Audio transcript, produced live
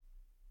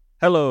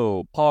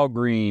Hello, Paul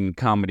Green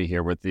Comedy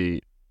here with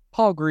the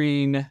Paul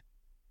Green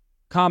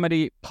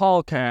Comedy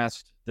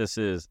PaulCast. This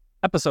is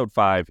episode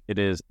 5. It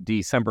is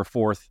December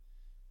 4th,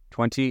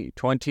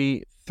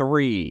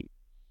 2023.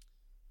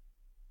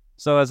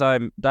 So as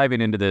I'm diving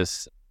into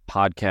this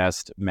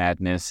podcast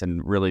madness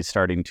and really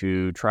starting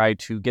to try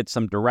to get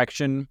some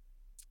direction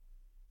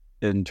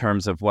in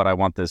terms of what I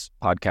want this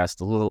podcast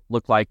to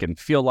look like and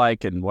feel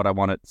like and what I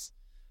want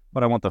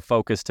the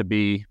focus to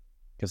be,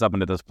 because up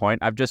until this point,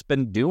 I've just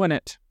been doing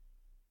it.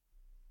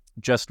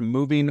 Just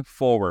moving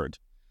forward.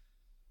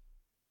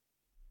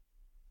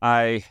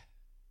 I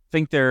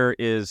think there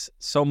is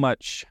so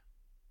much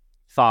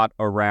thought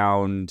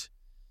around,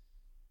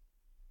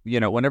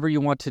 whenever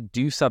you want to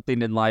do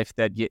something in life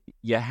that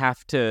you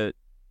have to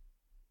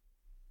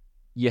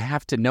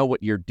know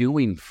what you're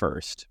doing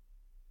first.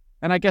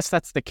 And I guess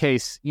that's the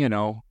case,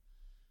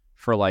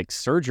 for like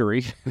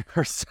surgery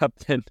or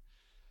something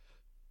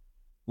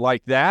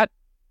like that.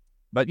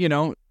 But,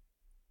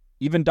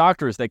 even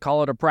doctors, they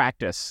call it a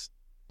practice.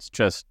 It's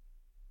just,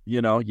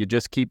 you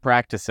just keep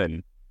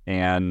practicing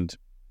and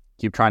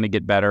keep trying to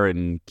get better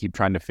and keep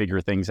trying to figure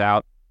things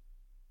out.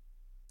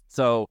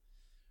 So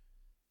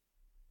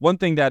one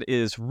thing that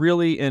is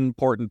really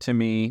important to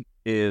me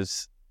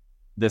is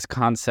this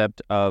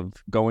concept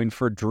of going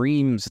for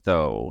dreams,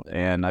 though.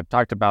 And I've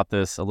talked about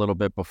this a little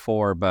bit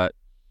before, but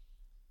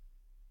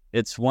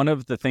it's one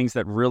of the things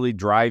that really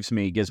drives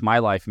me, gives my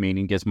life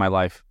meaning, gives my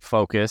life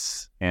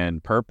focus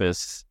and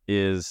purpose,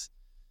 is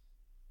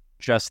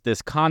just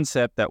this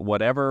concept that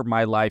whatever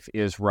my life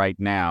is right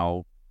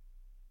now,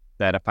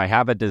 that if I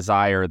have a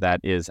desire that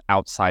is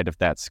outside of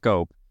that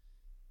scope,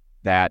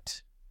 that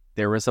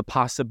there is a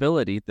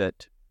possibility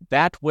that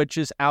that which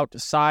is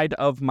outside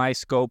of my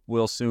scope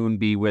will soon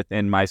be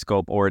within my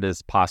scope, or it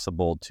is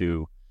possible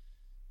to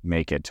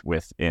make it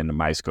within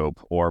my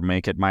scope or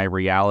make it my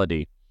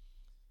reality.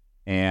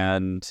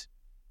 And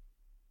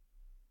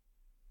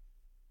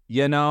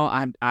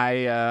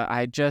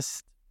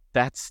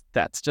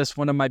that's just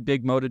one of my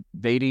big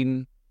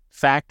motivating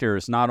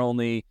factors, not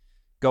only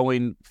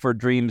going for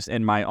dreams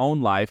in my own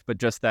life, but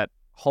just that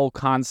whole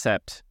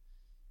concept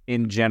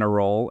in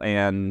general,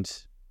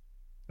 and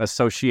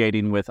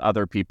associating with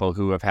other people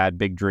who have had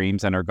big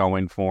dreams and are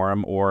going for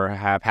them, or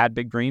have had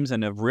big dreams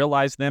and have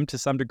realized them to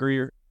some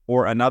degree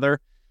or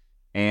another,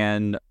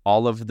 and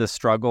all of the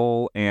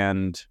struggle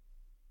and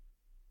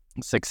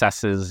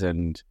successes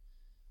and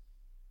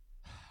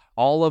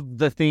all of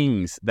the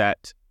things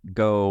that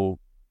go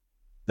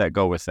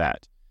with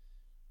that.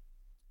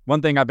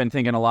 One thing I've been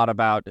thinking a lot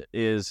about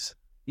is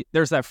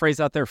there's that phrase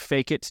out there,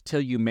 fake it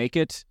till you make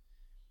it.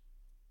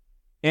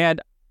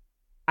 And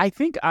I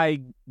think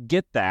I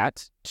get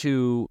that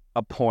to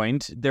a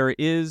point. There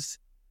is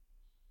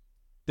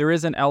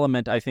an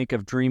element, I think,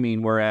 of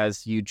dreaming,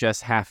 whereas you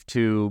just have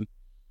to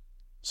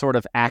sort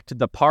of act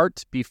the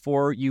part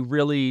before you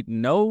really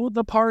know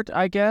the part,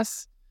 I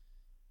guess.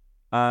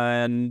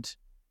 And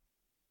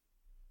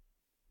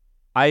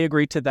I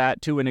agree to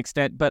that to an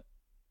extent, but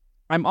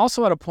I'm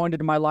also at a point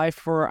in my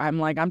life where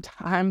I'm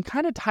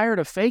kind of tired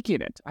of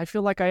faking it. I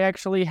feel like I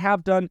actually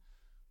have done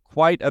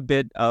quite a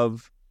bit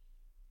of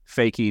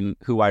faking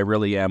who I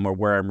really am or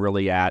where I'm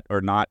really at, or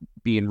not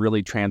being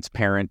really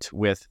transparent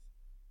with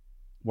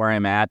where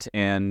I'm at.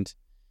 And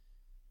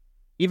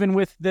even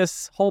with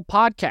this whole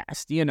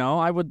podcast,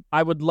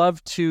 I would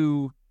love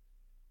to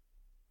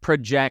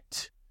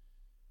project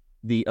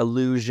the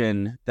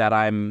illusion that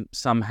I'm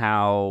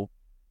somehow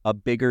a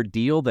bigger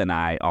deal than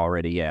I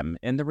already am.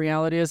 And the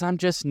reality is I'm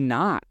just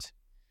not.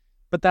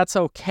 But that's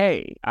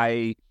okay.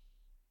 I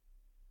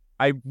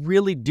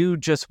really do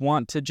just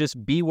want to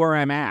just be where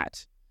I'm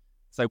at.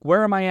 It's like,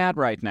 where am I at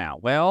right now?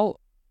 Well,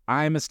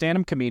 I'm a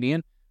stand-up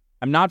comedian.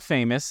 I'm not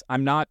famous.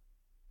 I'm not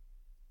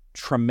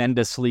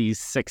tremendously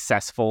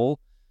successful.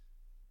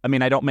 I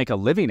mean, I don't make a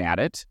living at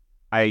it.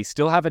 I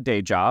still have a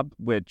day job,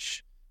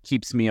 which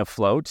keeps me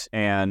afloat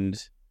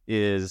and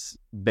is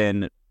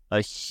been a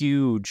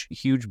huge,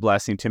 huge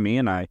blessing to me,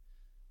 and I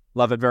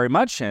love it very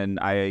much. And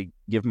I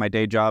give my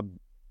day job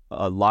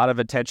a lot of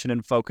attention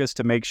and focus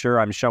to make sure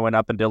I'm showing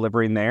up and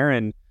delivering there.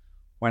 And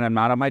when I'm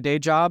not on my day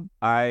job,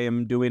 I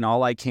am doing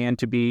all I can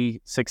to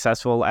be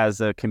successful as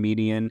a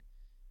comedian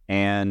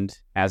and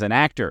as an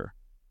actor.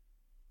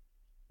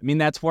 I mean,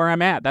 that's where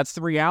I'm at. That's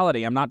the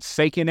reality. I'm not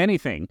faking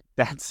anything.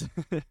 That's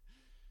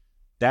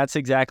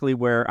exactly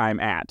where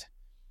I'm at.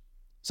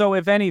 So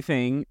if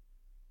anything,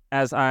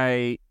 as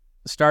I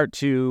start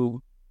to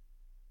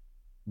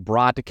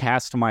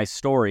broadcast my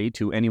story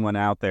to anyone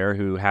out there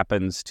who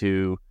happens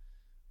to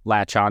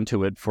latch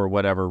onto it for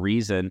whatever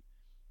reason,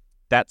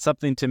 that's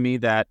something to me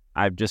that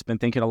I've just been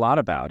thinking a lot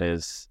about.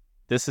 Is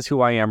this is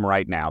who I am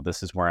right now.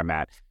 This is where I'm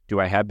at.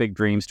 Do I have big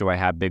dreams? Do I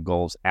have big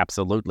goals?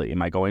 Absolutely.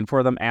 Am I going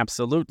for them?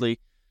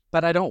 Absolutely.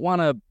 But I don't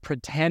want to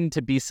pretend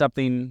to be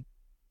something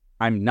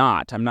I'm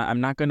not. I'm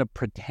not going to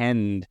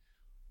pretend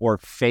or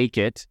fake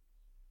it.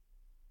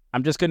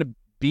 I'm just going to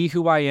be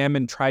who I am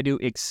and try to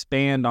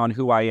expand on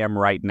who I am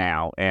right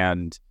now.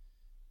 And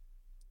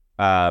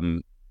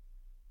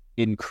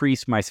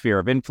increase my sphere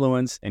of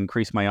influence,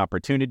 increase my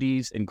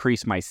opportunities,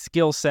 increase my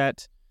skill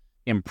set,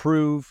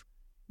 improve,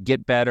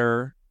 get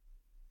better,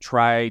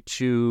 try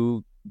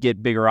to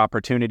get bigger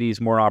opportunities,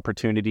 more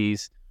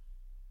opportunities.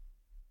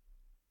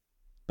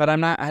 But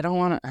I don't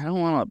want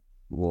to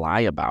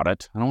lie about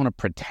it. I don't want to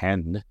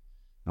pretend. I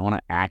don't want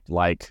to act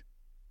like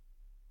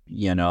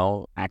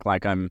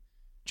I'm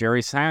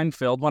Jerry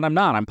Seinfeld when I'm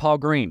not. I'm Paul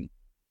Green.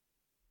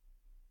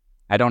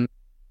 I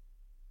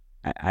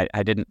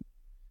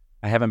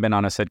haven't been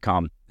on a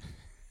sitcom.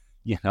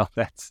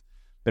 That's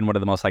been one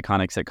of the most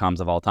iconic sitcoms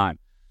of all time.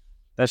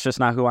 That's just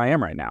not who I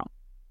am right now.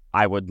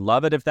 I would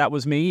love it if that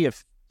was me.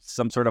 If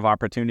some sort of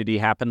opportunity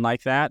happened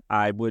like that,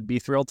 I would be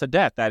thrilled to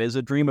death. That is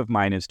a dream of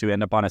mine, is to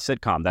end up on a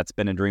sitcom. That's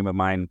been a dream of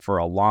mine for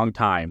a long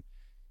time,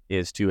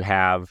 is to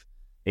have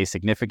a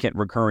significant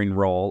recurring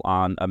role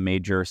on a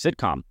major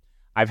sitcom.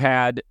 I've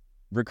had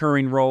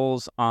recurring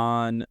roles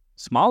on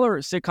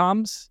smaller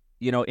sitcoms,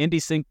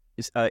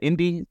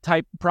 indie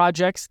type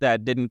projects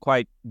that didn't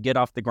quite get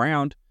off the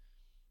ground.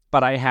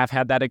 But I have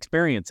had that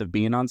experience of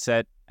being on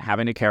set,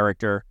 having a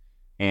character,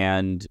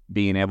 and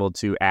being able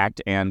to act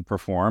and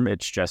perform.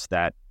 It's just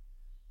that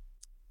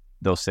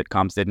those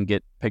sitcoms didn't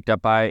get picked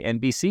up by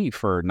NBC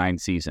for 9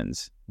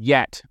 seasons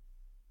yet.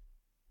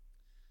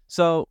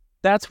 So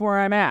that's where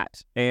I'm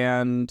at.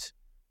 And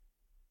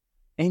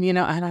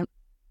I'm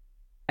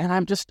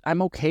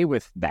okay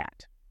with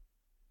that.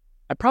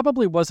 I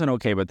probably wasn't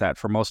okay with that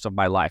for most of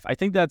my life. I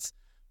think that's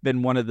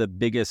been one of the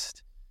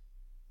biggest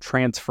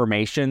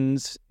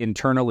transformations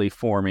internally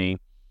for me,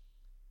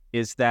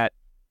 is that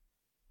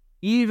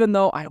even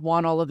though I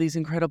want all of these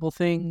incredible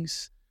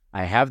things,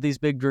 I have these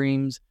big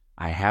dreams,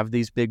 I have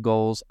these big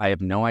goals, I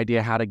have no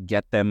idea how to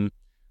get them.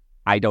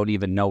 I don't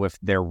even know if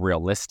they're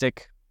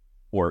realistic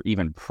or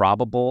even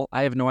probable.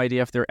 I have no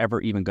idea if they're ever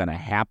even going to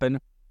happen,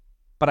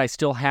 but I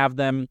still have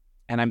them,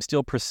 and I'm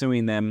still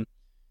pursuing them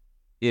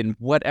in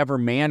whatever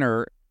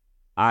manner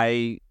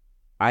I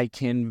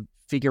can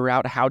figure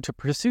out how to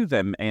pursue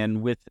them,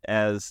 and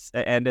as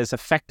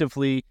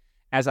effectively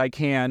as I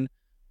can,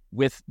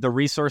 with the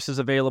resources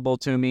available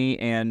to me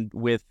and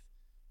with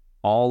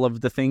all of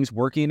the things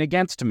working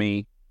against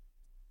me.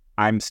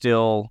 I'm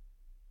still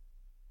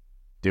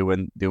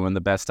doing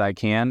the best I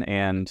can,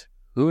 and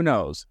who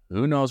knows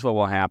what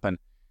will happen.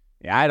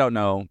 I don't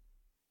know,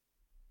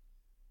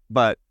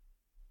 but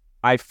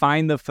I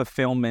find the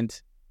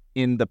fulfillment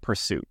in the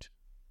pursuit.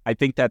 I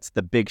think that's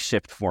the big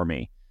shift for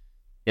me,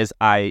 is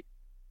I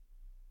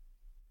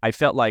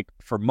felt like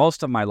for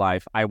most of my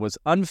life I was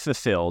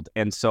unfulfilled,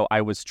 and so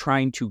I was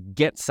trying to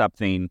get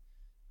something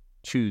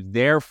to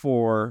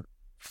therefore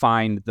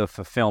find the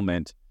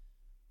fulfillment.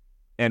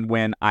 And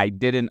when I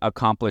didn't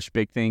accomplish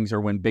big things,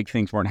 or when big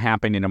things weren't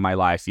happening in my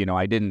life,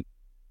 I didn't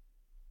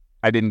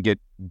get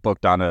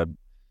booked on a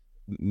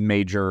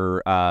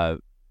major studio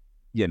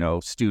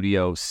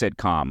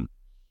sitcom,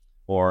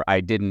 or I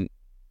didn't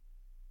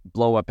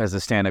blow up as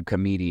a stand-up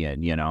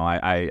comedian.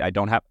 I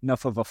don't have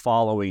enough of a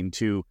following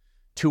to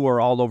tour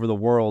all over the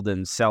world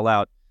and sell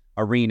out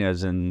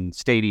arenas and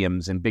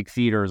stadiums and big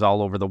theaters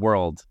all over the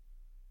world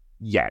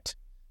yet.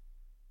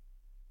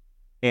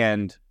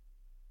 And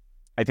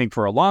I think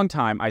for a long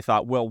time I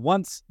thought, well,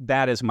 once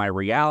that is my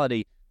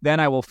reality,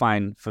 then I will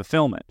find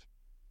fulfillment.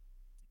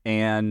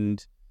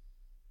 And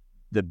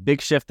the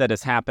big shift that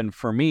has happened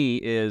for me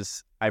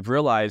is I've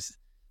realized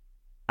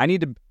I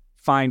need to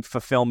find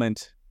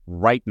fulfillment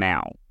right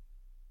now.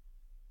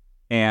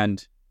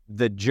 And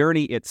the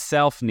journey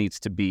itself needs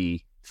to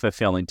be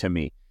fulfilling to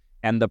me,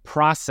 and the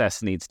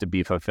process needs to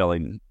be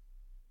fulfilling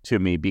to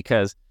me,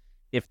 because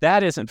if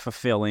that isn't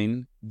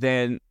fulfilling,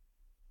 then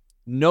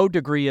no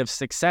degree of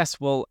success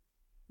will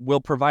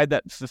provide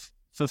that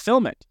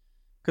fulfillment.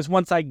 Because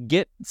once I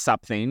get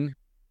something,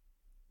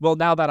 well,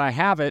 now that I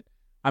have it,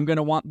 I'm going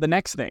to want the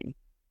next thing,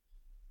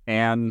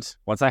 and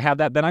once I have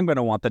that, then I'm going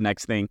to want the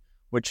next thing,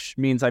 which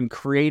means I'm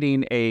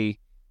creating a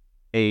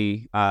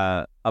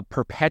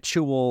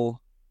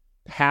perpetual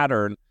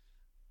pattern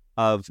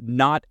of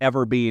not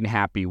ever being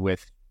happy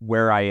with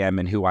where I am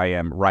and who I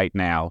am right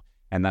now,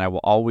 and that I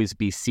will always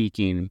be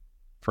seeking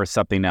for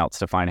something else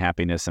to find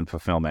happiness and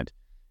fulfillment.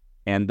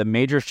 And the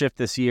major shift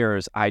this year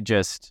is I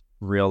just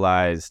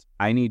realized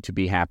I need to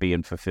be happy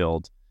and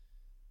fulfilled.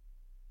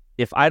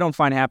 If I don't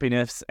find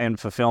happiness and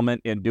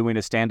fulfillment in doing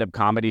a stand-up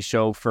comedy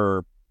show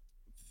for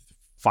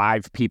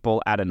 5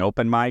 people at an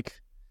open mic,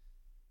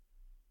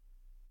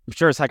 I'm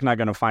sure as heck not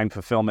going to find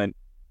fulfillment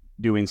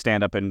doing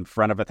stand-up in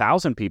front of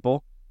 1,000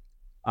 people.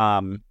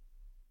 At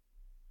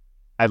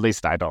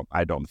least I don't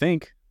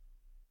think.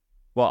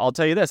 Well, I'll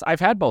tell you this. I've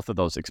had both of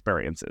those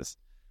experiences.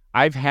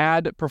 I've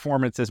had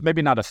performances,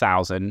 maybe not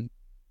 1,000,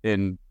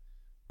 in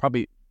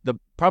probably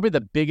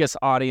the biggest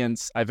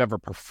audience I've ever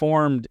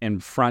performed in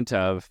front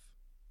of,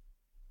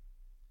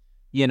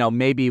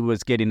 maybe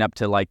was getting up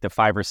to like the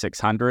 500 or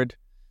 600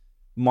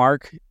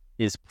 mark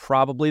is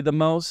probably the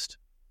most.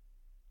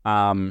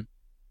 And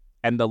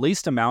the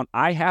least amount,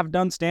 I have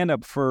done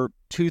stand-up for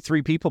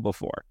 2-3 people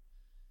before.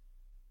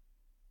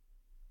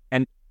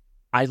 And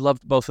I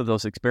loved both of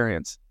those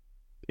experiences.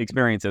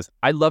 experiences.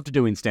 I loved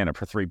doing stand-up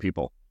for 3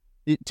 people.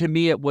 To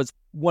me, it was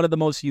one of the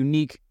most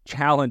unique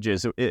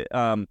challenges. It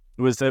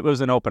was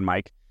an open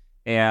mic,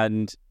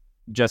 and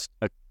just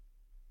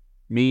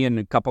me and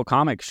a couple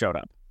comics showed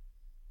up.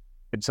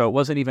 And so it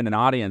wasn't even an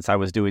audience I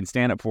was doing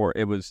stand-up for.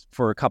 It was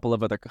for a couple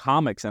of other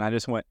comics. And I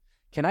just went,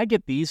 can I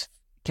get these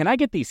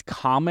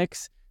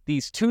comics,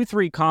 these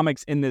 2-3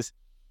 comics in this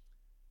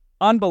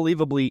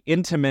unbelievably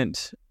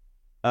intimate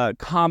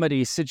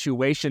comedy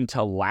situation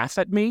to laugh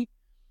at me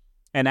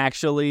and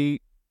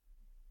actually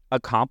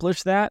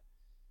accomplish that?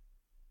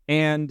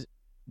 And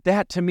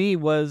that to me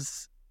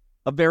was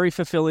a very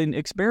fulfilling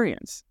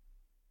experience.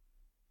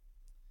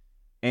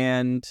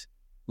 And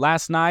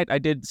last night I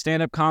did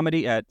stand-up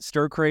comedy at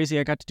Stir Crazy.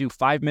 I got to do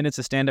 5 minutes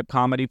of stand-up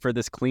comedy for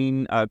this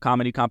clean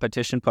comedy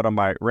competition put on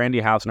by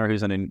Randy Hausner,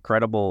 who's an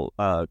incredible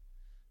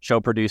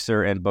show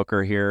producer and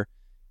booker here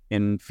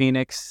in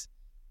Phoenix.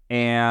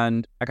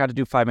 And I got to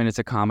do 5 minutes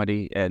of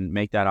comedy and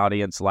make that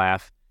audience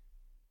laugh.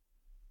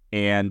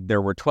 And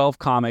there were 12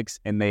 comics,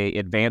 and they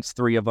advanced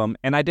 3 of them,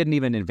 and I didn't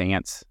even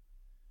advance.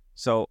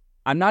 So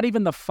I'm not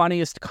even the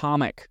funniest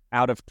comic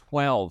out of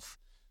 12.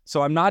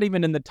 So I'm not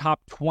even in the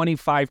top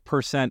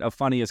 25% of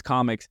funniest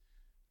comics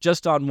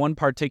just on one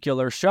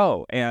particular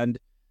show. And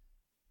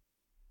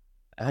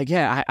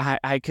again,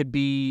 I could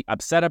be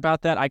upset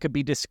about that. I could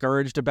be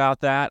discouraged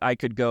about that. I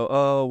could go,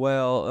 oh,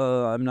 well,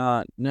 I'm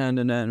not good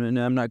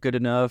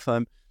enough.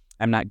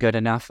 I'm not good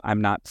enough.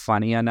 I'm not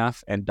funny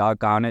enough. And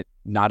doggone it,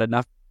 not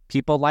enough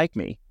people like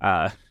me.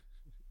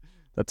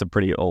 That's a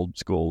pretty old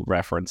school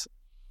reference.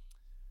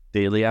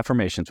 Daily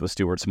Affirmations with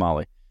Stuart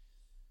Smalley.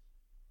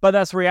 But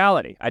that's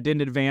reality. I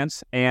didn't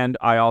advance, and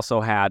I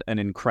also had an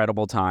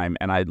incredible time,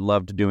 and I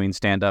loved doing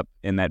stand-up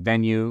in that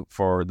venue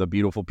for the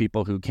beautiful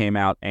people who came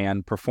out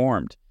and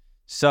performed.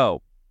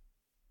 So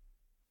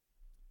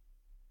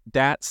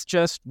that's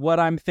just what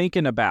I'm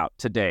thinking about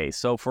today.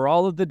 So for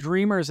all of the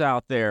dreamers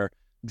out there,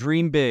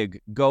 dream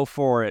big, go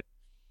for it.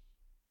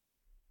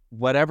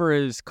 Whatever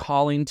is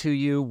calling to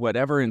you,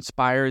 whatever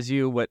inspires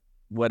you,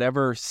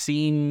 whatever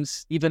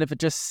seems, even if it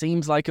just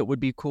seems like it would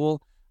be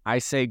cool, I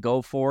say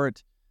go for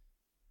it.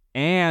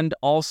 And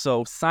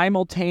also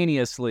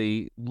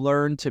simultaneously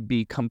learn to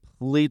be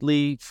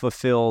completely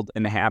fulfilled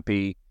and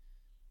happy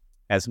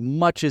as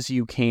much as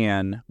you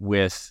can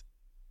with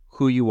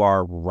who you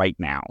are right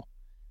now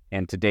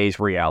and today's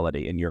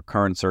reality and your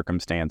current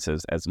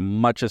circumstances as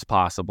much as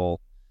possible.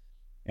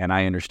 And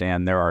I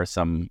understand there are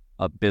some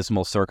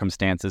abysmal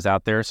circumstances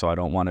out there, so I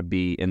don't want to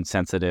be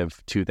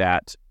insensitive to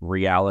that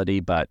reality,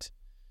 but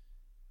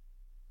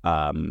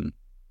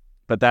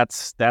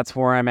that's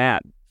where I'm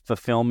at.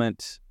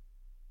 Fulfillment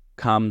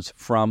comes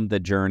from the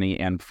journey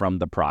and from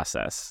the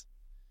process,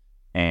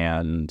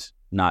 and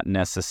not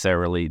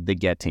necessarily the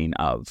getting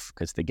of,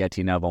 because the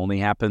getting of only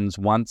happens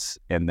once,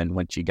 and then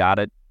once you got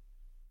it,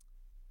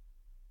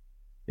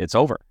 it's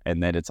over,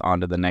 and then it's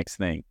on to the next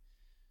thing.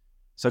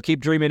 So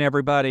keep dreaming,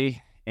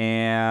 everybody,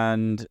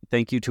 and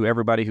thank you to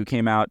everybody who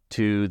came out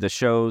to the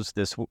shows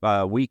this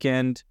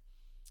weekend.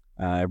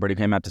 Everybody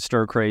came out to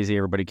Stir Crazy.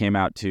 Everybody came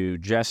out to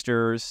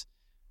Jesters.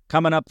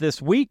 Coming up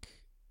this week,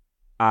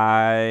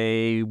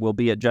 I will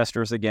be at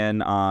Jesters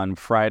again on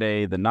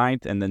Friday the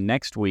 9th, and then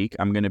next week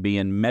I'm going to be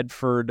in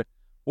Medford,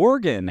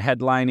 Oregon,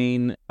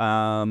 headlining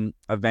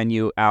a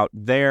venue out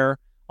there.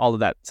 All of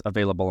that's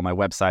available on my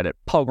website at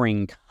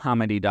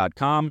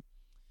paulgreencomedy.com.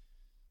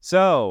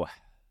 So,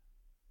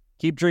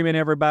 keep dreaming,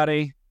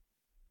 everybody.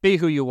 Be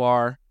who you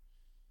are.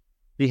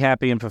 Be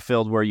happy and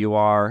fulfilled where you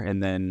are,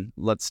 and then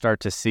let's start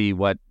to see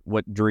what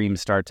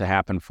dreams start to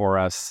happen for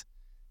us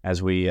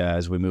as we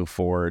move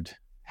forward,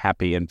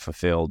 happy and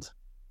fulfilled.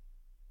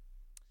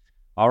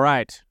 All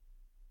right.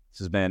 This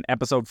has been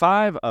episode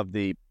 5 of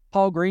the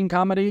Paul Green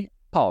Comedy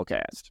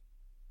PaulCast.